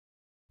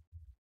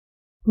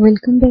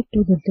Welcome back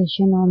to the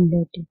session on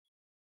Latex.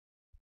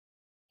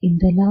 In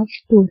the last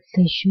two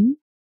sessions,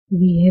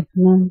 we have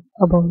learned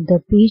about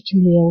the page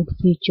layout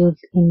features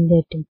in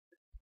Latex,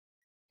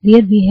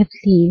 where we have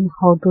seen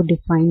how to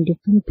define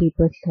different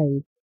paper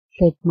size,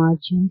 set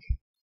margins,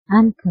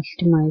 and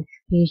customize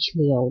page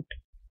layout.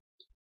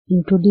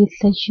 In today's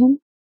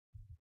session,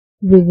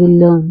 we will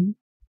learn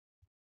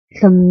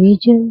some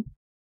major.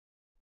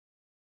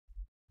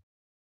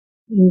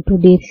 In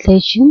today's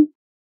session,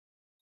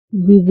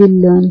 we will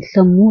learn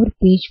some more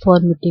page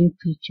formatting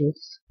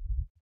features.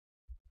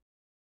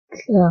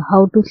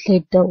 How to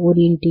set the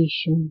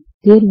orientation.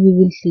 There we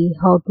will see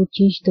how to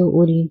change the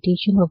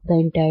orientation of the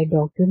entire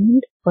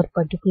document or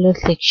particular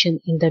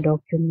section in the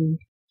document.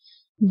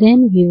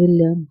 Then we will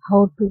learn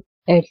how to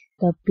add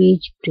the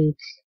page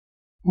breaks,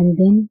 and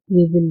then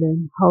we will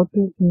learn how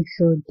to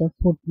insert the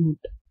footnote.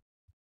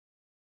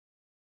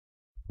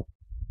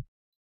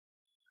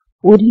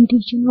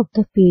 Orientation of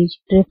the page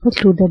refers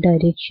to the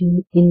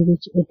direction in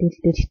which it is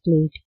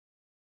displayed.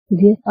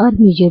 There are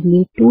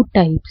majorly two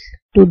types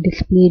to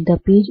display the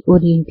page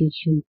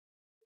orientation: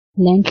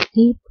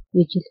 landscape,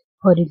 which is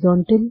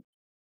horizontal,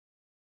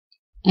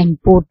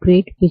 and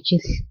portrait, which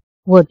is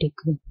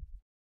vertical.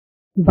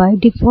 By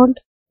default,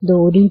 the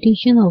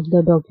orientation of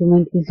the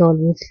document is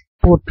always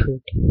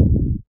portrait.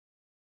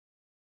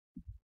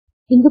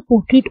 In the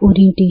portrait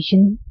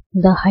orientation,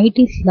 the height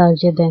is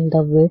larger than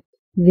the width,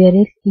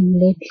 whereas in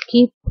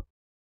landscape,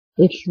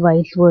 it's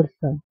vice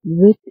versa.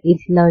 Width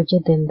is larger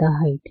than the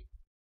height.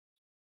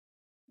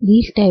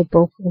 These type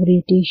of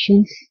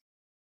orientations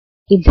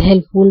is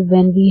helpful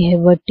when we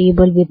have a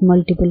table with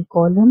multiple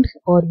columns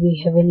or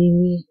we have an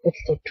image,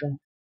 etc.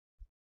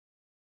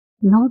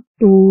 Now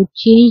to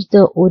change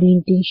the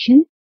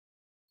orientation,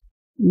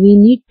 we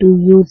need to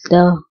use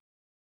the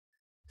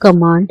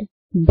command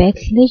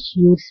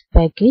 \use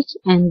package,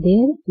 and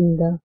there in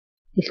the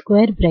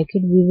square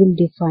bracket we will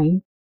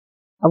define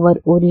our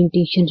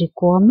orientation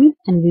requirement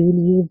and we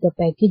will use the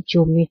package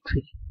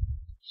geometry.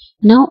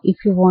 Now if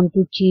you want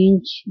to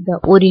change the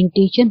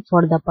orientation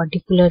for the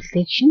particular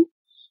section,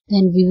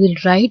 then we will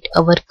write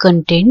our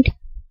content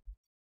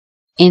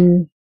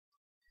in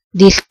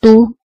these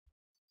two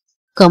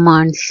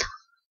commands: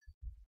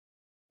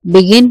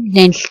 begin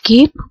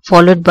landscape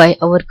followed by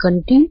our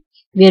content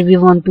where we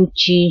want to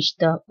change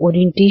the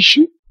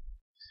orientation,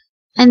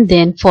 and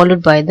then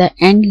followed by the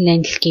end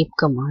landscape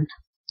command.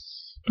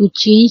 To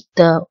change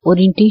the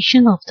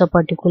orientation of the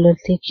particular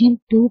section,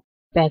 two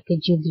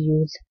packages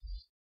use: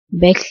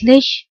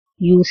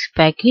 \use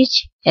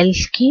package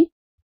lscape,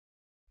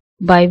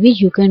 by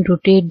which you can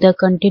rotate the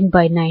content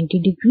by 90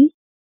 degrees,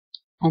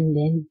 and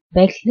then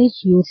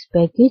 \use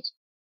package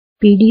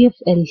pdf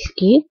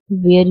lscape,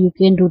 where you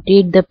can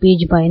rotate the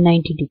page by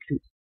 90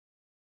 degrees.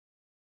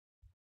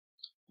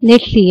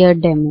 Let's see a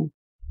demo.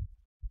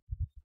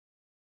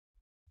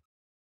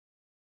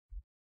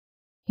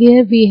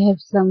 Here we have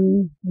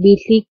some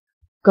basic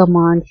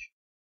commands.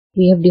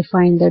 We have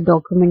defined the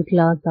document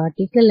class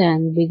article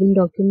and begin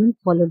document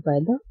followed by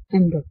the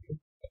end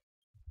document.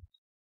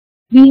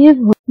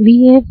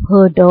 We have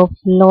heard of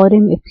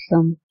lorem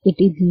ipsum. It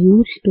is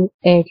used to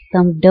add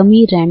some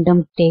dummy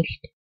random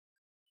text,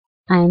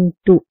 and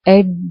to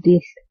add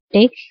this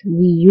text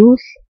we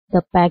use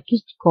the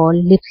package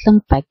called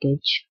lipsum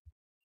package.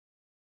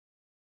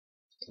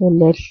 So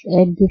let's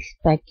add this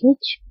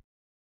package.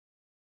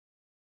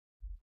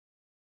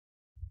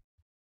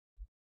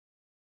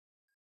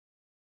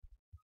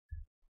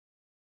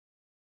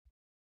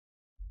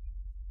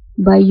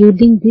 By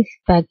using this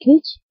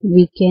package,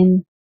 we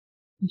can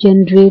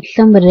generate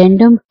some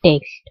random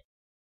text,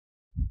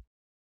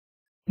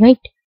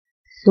 right?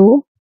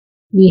 So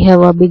we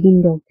have a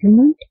begin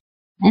document,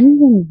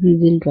 and then we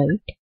will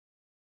write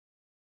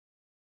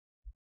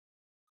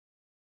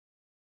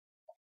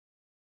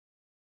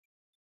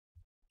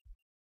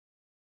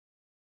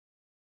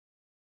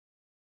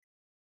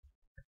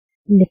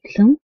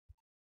lipsum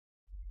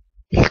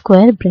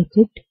square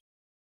bracket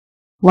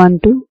 1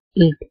 to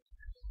 8.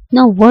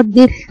 Now what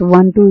this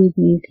 1 to 8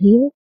 means,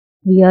 here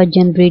we are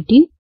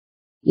generating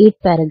 8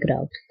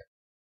 paragraphs,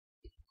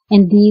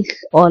 and these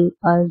all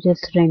are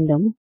just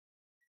random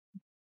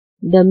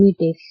dummy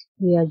text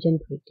we are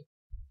generating.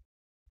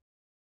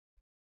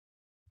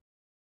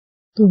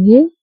 So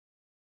here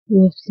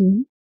we have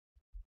seen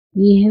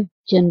we have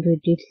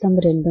generated some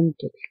random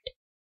text.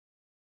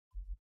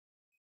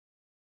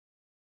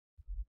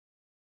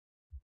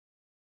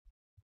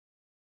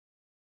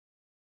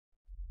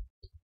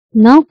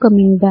 Now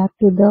coming back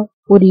to the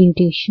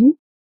orientation,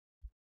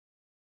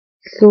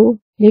 so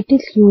let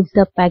us use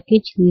the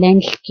package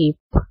landscape.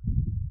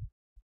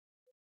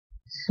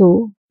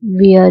 So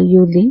we are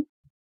using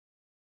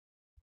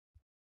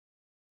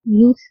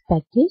use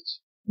package.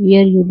 We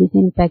are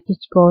using a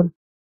package called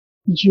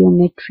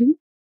geometry,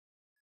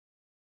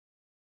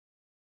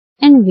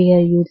 and we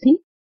are using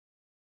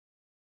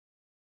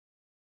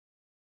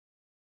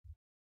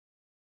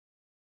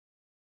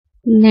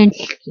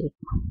landscape.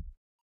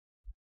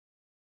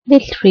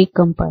 Let's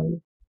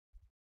recompile.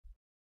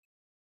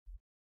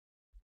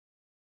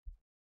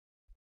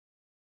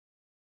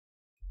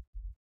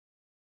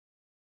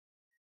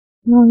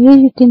 Now here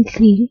you can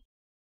see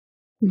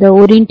the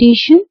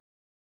orientation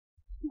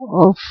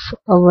of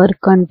our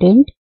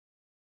content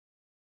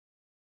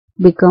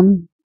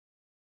become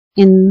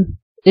in,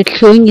 it's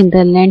showing in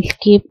the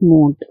landscape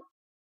mode.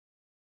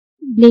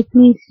 Let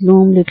me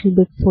zoom little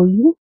bit for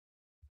you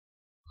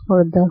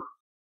for the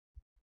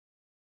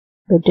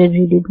better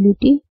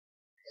readability.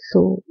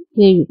 So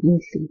here you can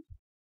see.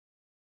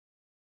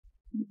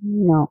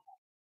 Now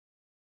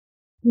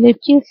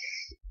let's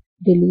just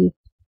delete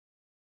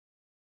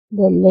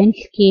the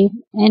landscape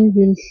and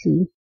we'll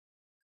see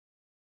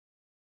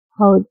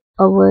how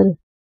our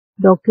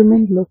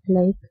document look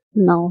like.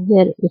 Now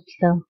here it's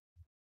a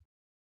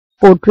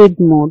portrait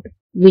mode,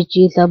 which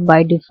is a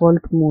by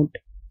default mode.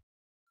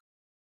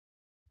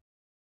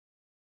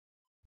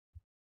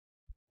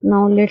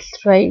 Now let's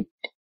try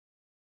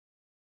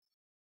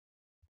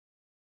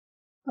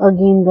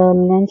again the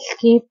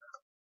landscape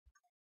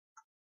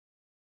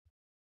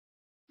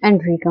and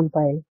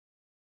recompile.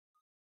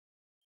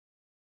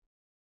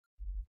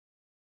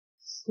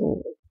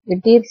 So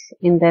it is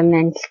in the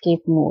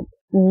landscape mode.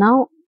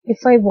 Now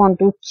if I want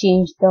to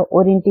change the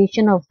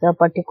orientation of the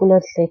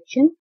particular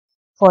section,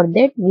 for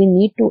that we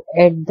need to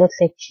add the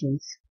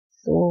sections.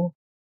 So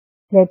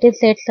let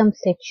us add some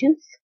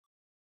sections.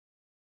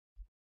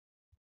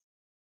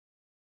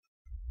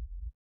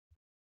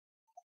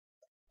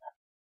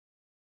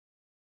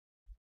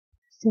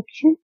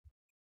 Section.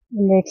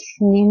 Let's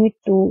name it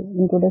to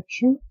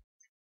introduction.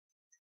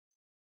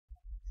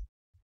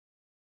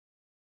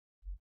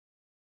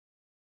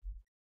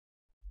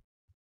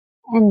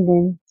 And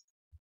then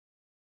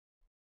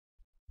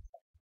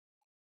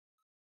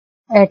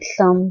add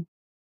some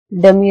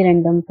dummy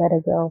random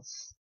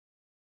paragraphs.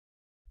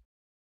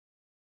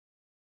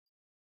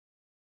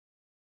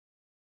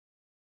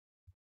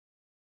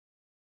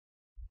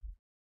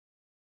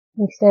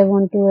 Next I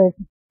want to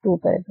add 2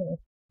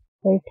 paragraphs,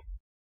 right?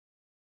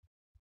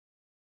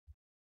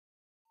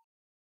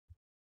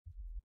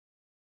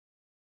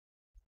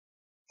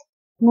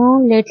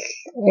 Now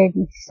let's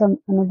add some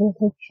another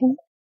section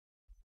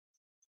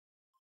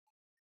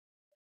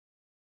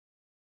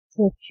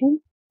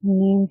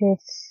named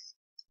as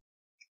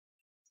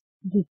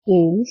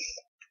details,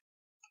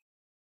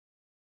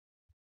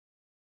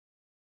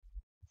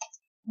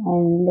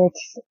 and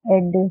let's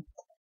add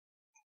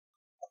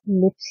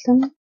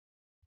lipsum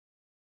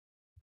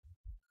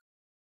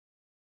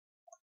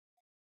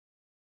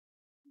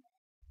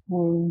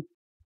and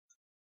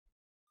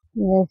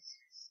let's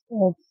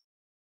add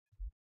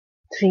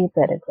 3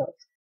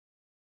 paragraphs.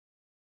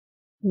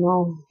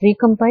 Now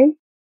recompile.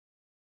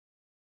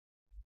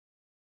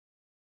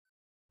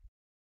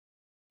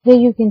 Here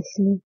you can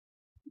see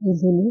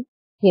easily.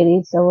 Here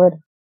is our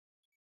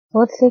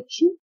first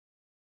section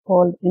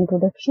called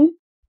introduction.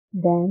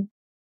 Then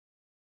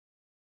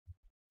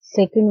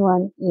second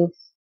one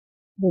is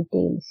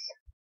details.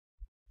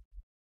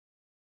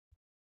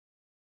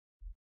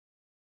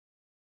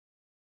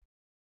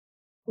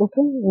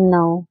 Okay,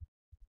 now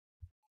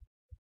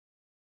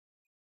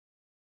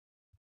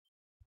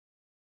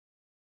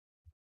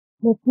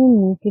let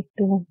me make it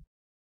to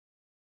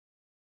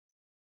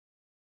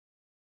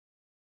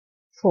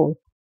 4.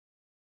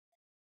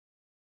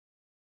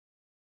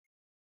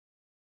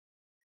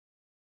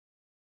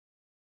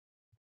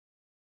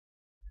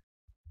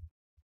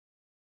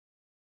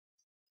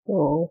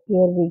 So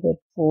here we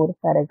get 4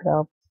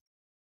 paragraphs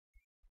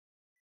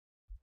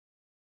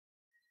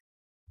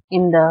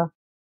in the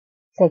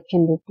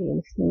section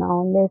details.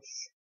 Now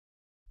let's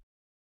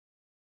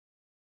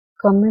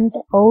comment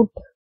out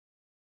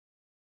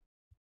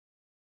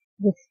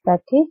this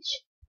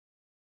package,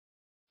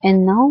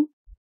 and now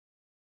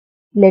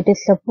let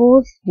us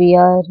suppose we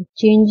are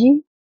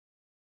changing,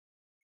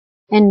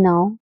 and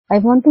now I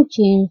want to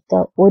change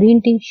the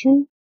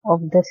orientation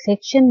of the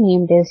section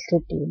named as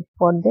detail.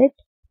 For that,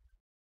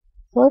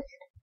 first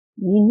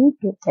we need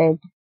to add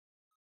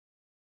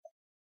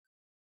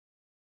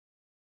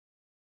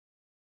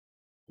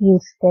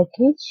use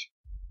package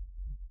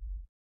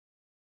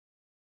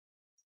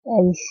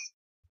else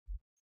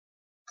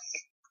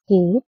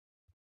escape,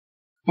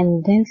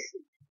 and then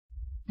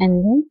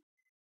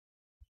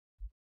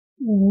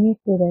we need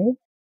to write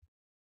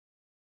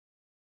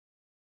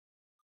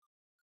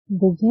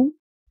begin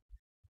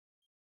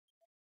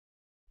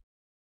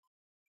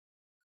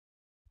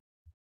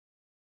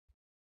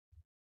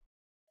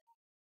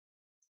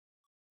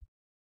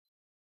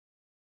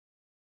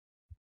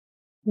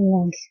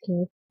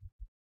landscape.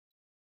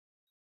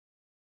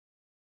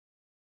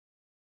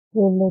 So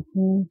let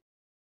me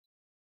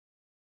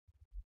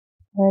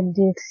add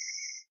this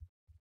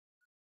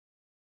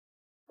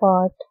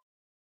part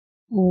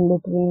in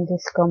between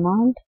this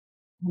command,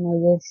 and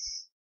I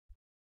just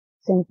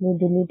simply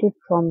delete it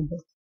from here.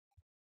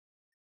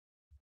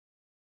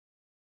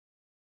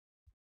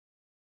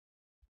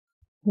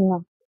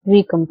 Now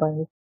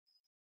recompile.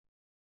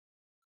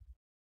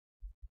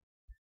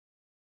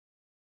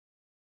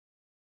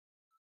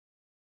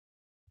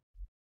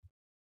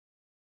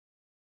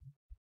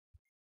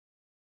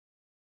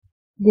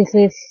 This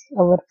is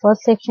our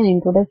first section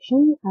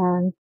introduction,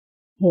 and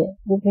Here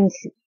you can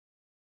see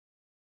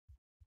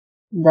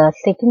the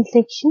second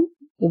section,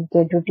 it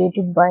get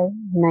rotated by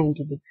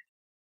 90 degrees.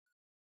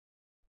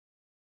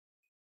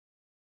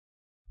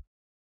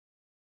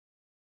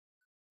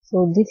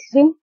 So this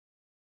way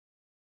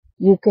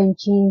you can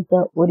change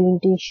the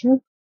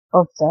orientation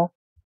of the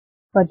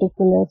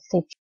particular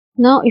section.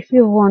 Now if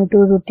you want to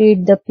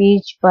rotate the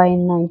page by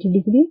 90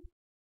 degrees,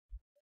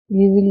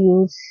 we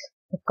will use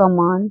the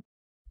command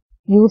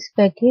use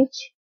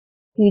package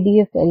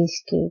PDF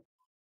Escape.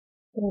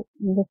 So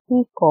let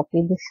me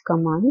copy this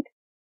command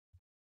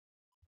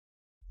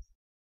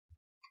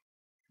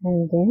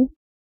and then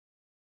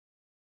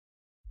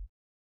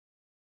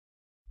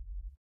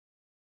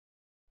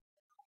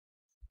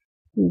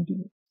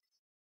PDF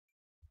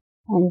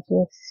and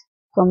just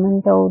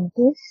comment out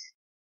this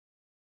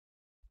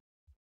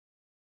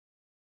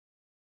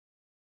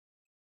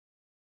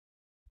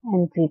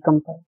and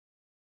recompile.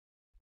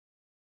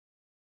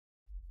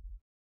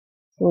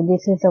 So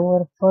this is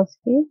our first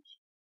page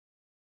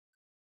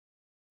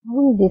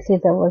and this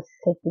is our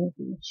second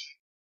page.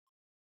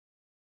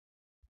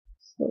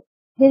 So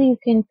here you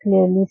can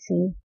clearly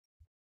see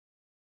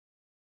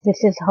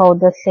this is how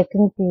the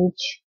second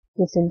page,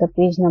 this is the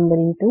page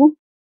numbering 2.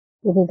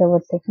 This is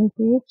our second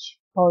page,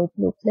 how it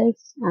looks like,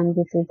 and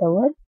this is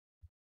our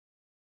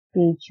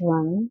page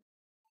 1.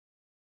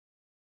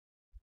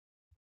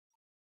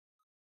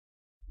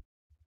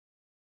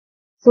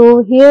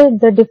 So here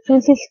the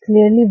difference is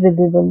clearly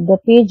visible. The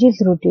page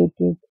is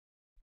rotated.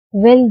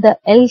 Well, the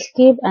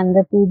Escape and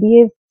the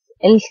PDF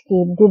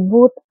Escape, they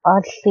both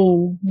are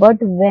same, but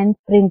when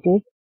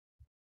printed,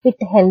 it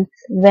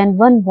helps when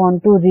one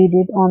want to read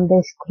it on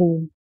the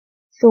screen.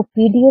 So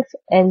PDF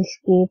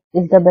Escape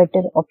is the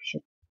better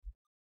option.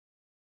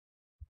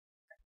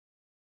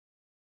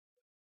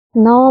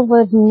 Now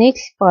our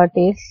next part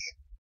is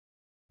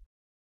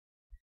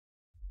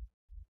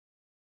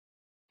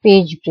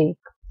page break.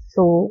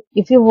 So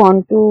if you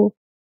want to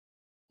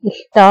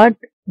start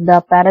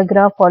the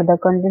paragraph or the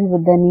content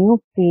with the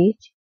new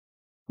page,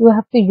 you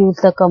have to use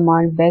the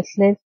command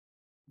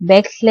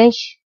backslash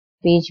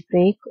page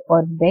break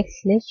or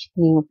backslash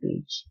new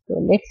page. So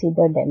let's see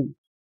the demo.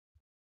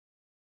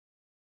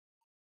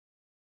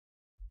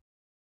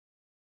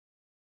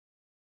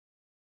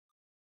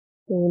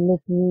 So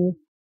let me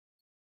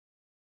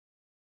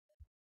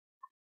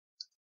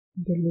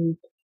delete.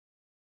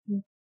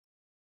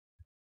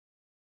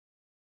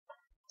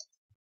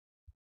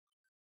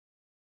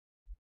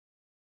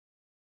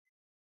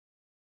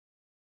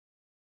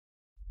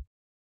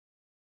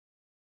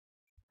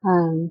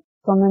 And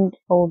comment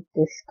out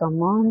this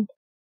command.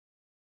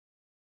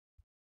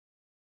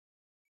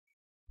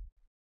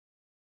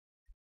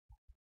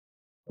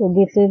 So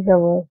this is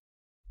our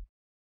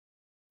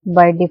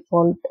by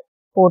default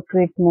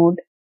portrait mode,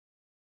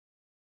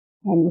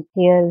 and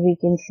here we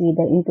can see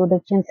the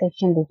introduction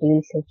section,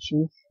 detail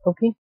sections.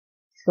 Okay,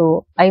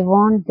 so I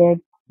want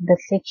that the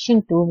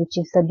section 2, which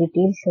is the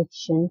detail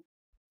section,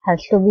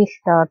 has to be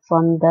start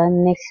from the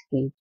next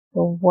page.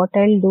 So what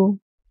I'll do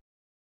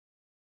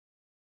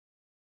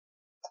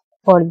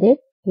for that,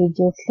 we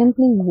just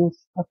simply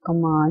use a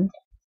command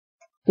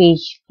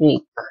page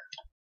break.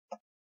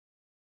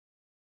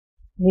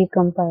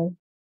 Recompile.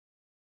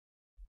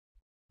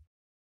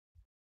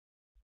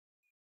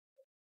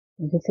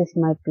 This is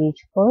my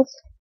page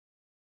first.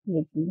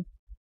 This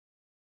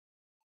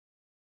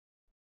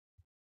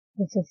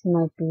is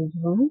my page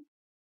 1,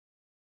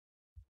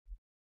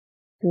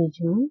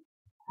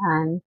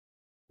 and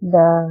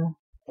the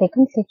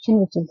second section,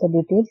 which is the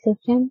detail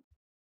section,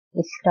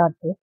 is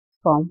started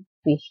from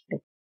page 2.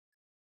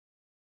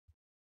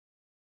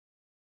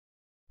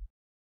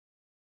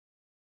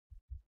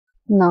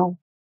 Now,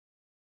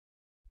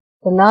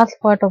 the last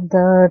part of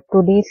the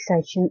today's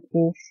session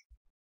is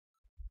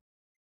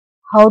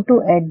how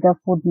to add the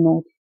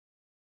footnote.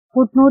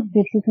 Footnote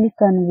basically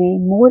convey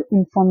more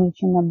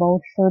information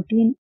about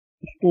certain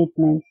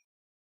statements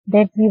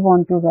that we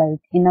want to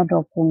write in a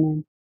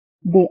document.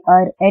 They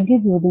are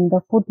added using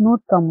the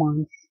footnote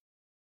commands.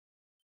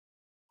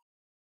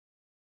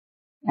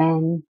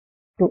 And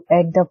to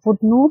add the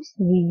footnotes,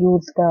 we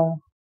use the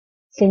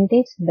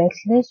syntax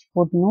backslash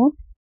footnote,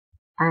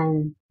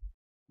 and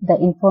the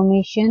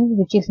information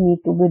which is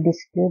need to be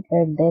displayed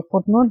at the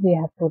footnote we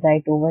have to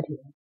write over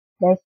here.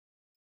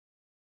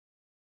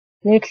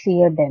 Let's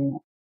see a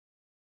demo.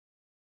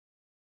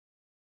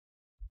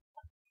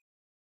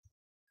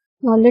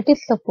 Now let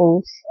us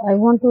suppose I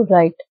want to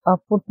write a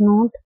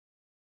footnote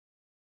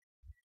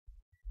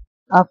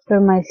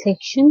after my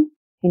section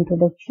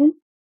introduction.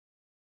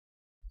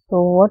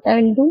 So what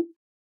I'll do,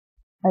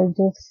 I'll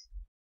just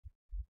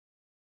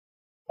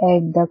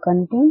add the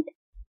content.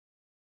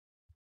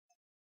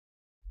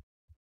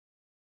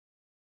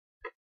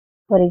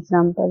 For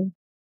example,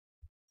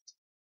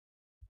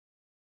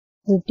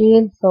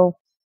 details of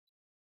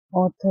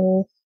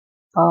authors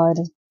are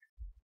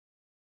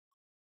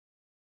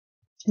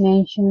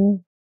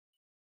mentioned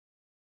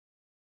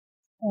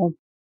at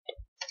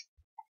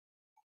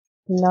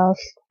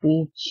last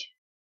page.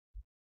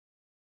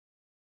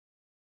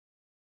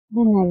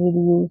 Then I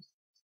will use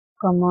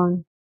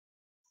command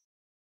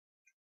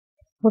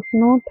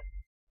footnote,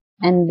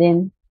 and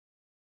then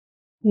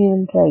we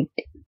will write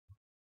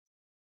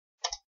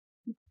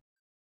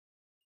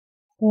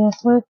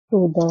refer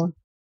to the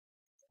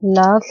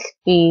last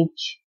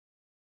page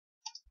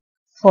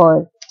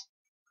for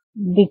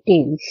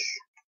details.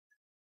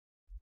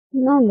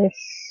 Now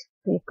let's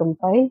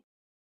recompile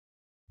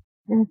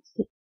and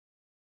see.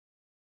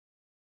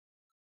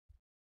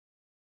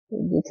 So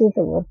this is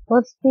our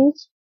first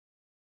page.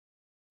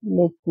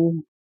 Let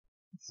me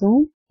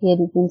zoom. Here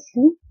you can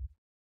see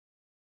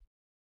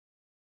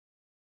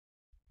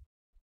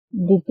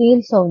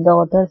details of the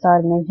authors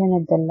are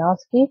mentioned at the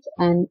last page,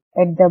 and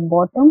at the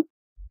bottom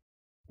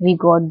we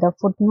got the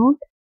footnote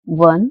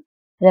 1.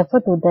 Refer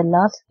to the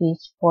last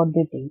page for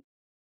details.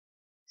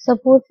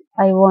 Suppose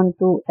I want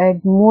to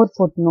add more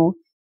footnotes.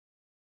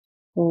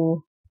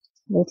 So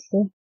let's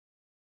say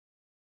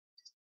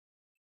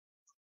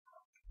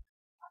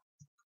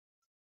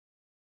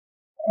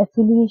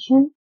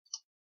affiliation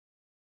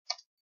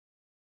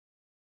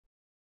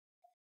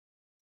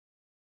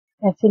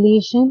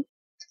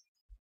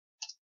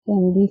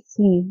can be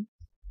seen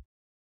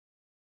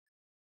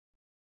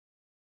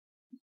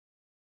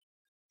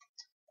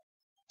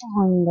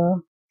on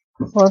the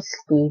first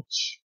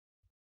page.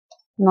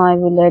 Now I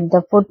will add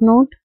the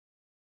footnote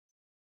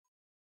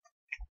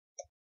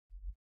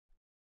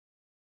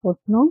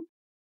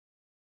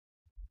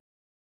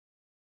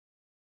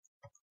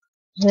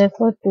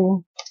refer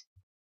to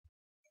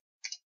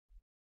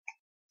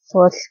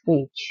first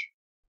page.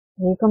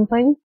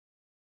 Recompile.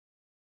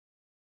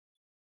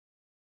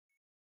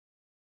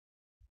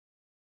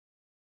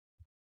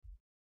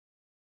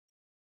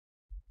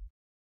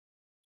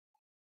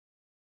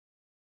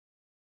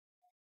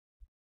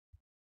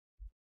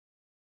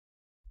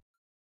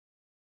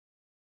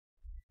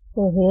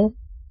 So here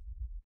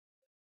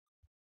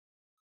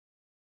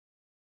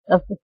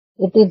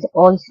it is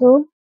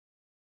also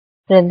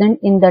present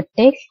in the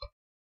text.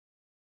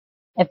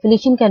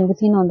 Affiliation can be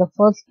seen on the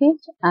first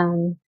page,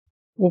 and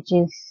which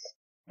is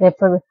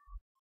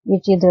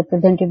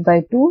represented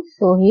by 2.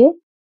 So here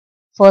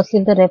first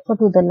is the refer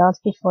to the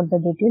last page for the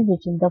detail,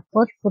 which is the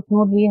first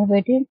footnote we have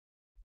added,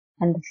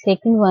 and the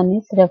second one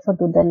is refer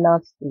to the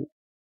last page.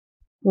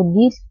 So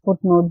these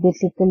footnote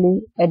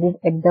basically added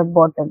at the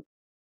bottom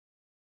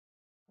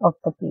of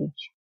the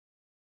page.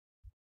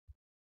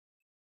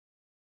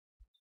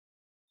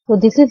 So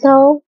this is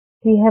how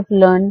we have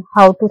learned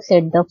how to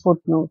set the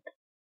footnote.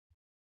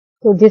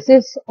 So this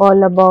is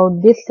all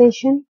about this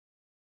session.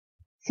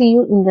 See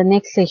you in the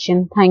next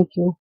session. Thank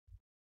you.